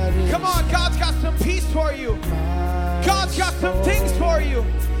evil. Come on, God's got some peace for you. God's got some things for you.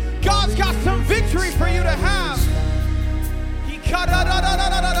 God's got some victory for you to have.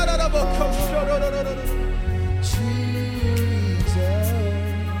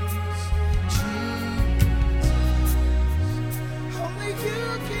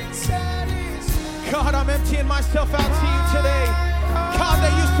 God, I'm emptying myself out to you today. God,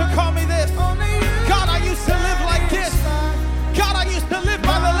 they used to call me this. God, I used to live like this. God, I used to live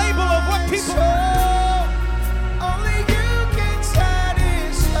by the label of what people... Only you can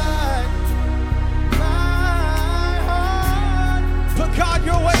satisfy my heart. But God,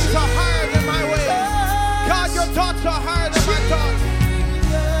 your ways are higher than my ways. God, your thoughts are higher than my thoughts.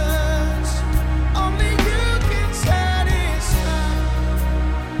 Only you can satisfy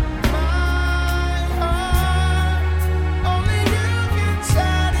my heart. Only you can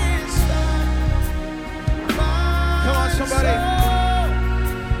satisfy my Come on, somebody. soul.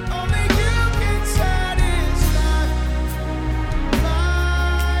 Only you can satisfy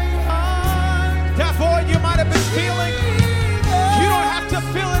my heart. That void you might have been feeling, you don't have to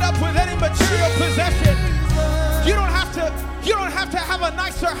fill it up with any material possession. You don't have to have a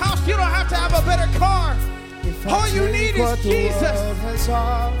nicer house. You don't have to have a better car. All you need is Jesus.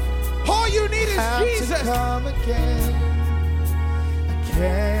 All you need is Jesus. Come again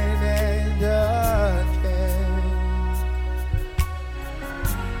and again.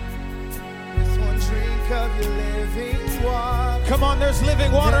 With one drink of your living water. Come on, there's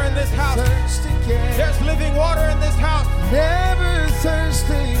living water in this house. Thirst again. There's living water in this house. Never thirst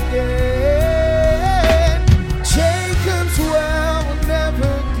again. Jacob's well will never do.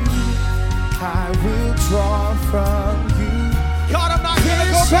 I will draw from you. God, I'm not going to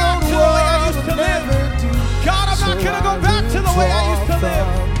go back to the way I used to live. God, I'm not going to go back to the way I used to live.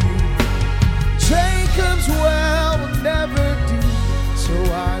 Jacob's well will never do, so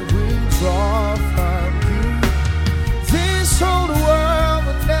I will draw from you. This old world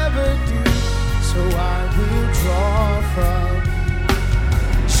will never do, so I will draw from you.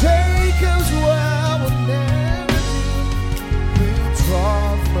 Jacob's well will never do, will draw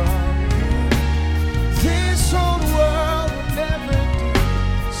from you. This old world will never do,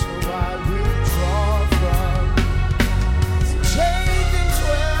 so I will draw from you. Jacob's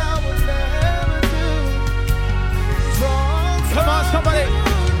well will never do, draw from Come on, somebody.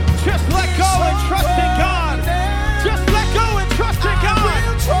 Just let go and trust in God. Just let go and trust in God.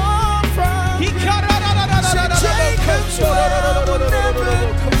 He cut out. Jacob's well will never do,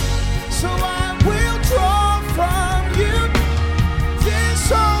 so I will draw from you.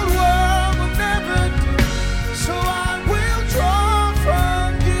 This old world will never do, so I will draw from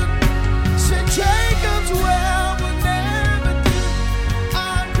you. Said Jacob's well will never do, I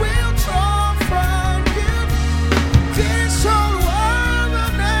will draw from you. This old world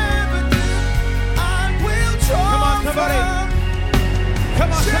will never do, I will draw Come on, somebody. from you.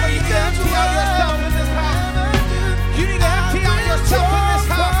 Come on, somebody. You need to empty out yourself in this house. You need to empty out yourself in this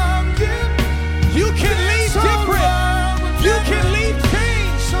house. You can leave different. You can leave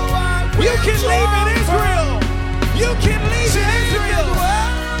changed. You can leave in Israel. You can leave in Israel.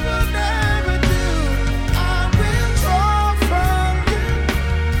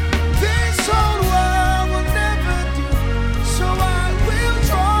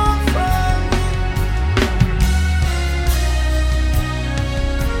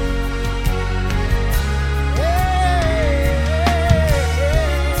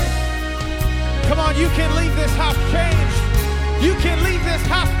 Come on, you can leave this house changed. You can leave this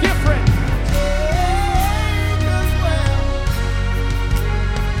house different.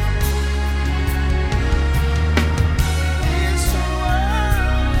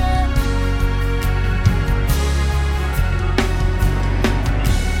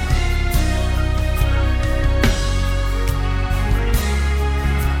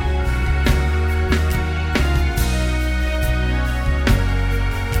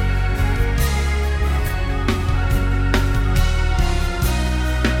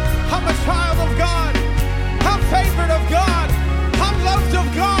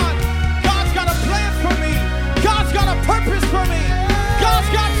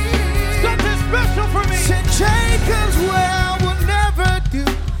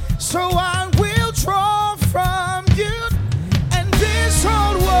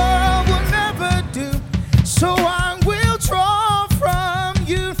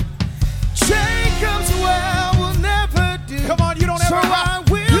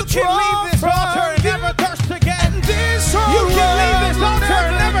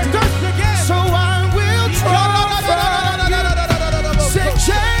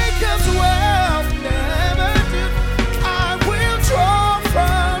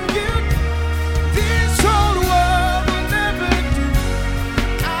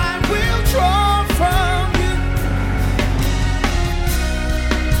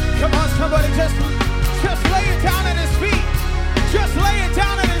 somebody just lay it down at his feet. Just lay it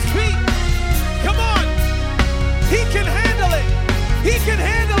down at his feet. Come on. He can handle it. He can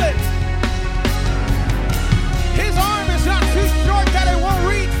handle it. His arm is not too short that it won't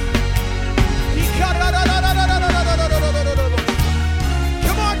reach.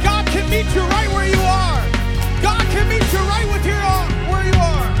 Come on, God can meet you right where you are. God can meet you right with where you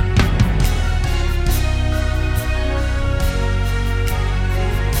are.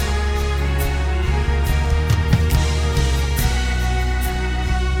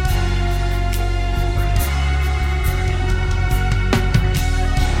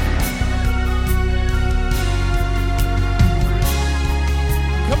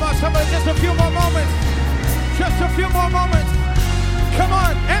 Somebody, just a few more moments. Just a few more moments. Come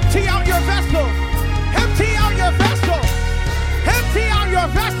on, empty out your vessel. Empty out your vessel. Empty out your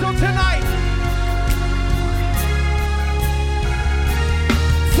vessel tonight.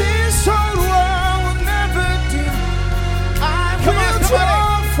 This old world will never do. I will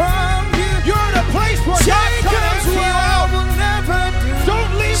draw from you. You're in a place where God's trying to empty you out. Will never do.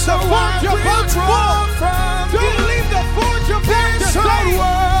 Don't leave the forge of box full. Don't leave the forge of box this old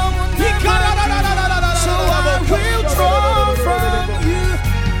world. So I will draw from you.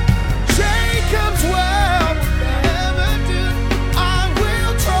 Jacob's well will never do. I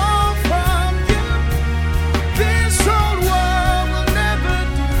will draw from you. This old world will never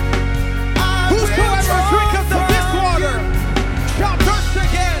do. Whosoever drinketh of this water shall thirst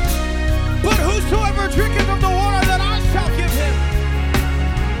again. But whosoever drinketh of the water that I shall give him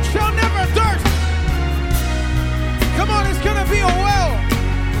shall never thirst. Come on, it's going to be a well.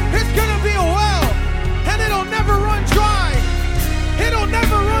 It's going to be a well, and it'll never run dry. It'll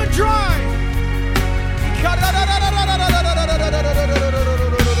never run dry.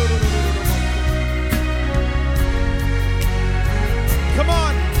 Come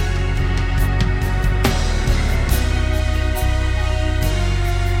on.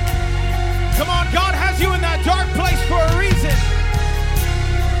 Come on, God has you in that dark place for a reason.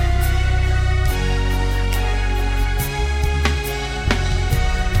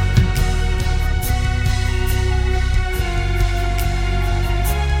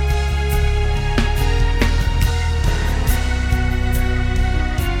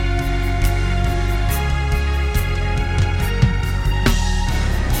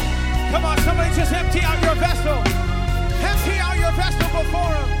 Just empty out your vessel. Empty out your vessel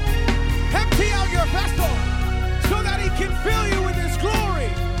before him. Empty out your vessel so that he can fill you with his glory.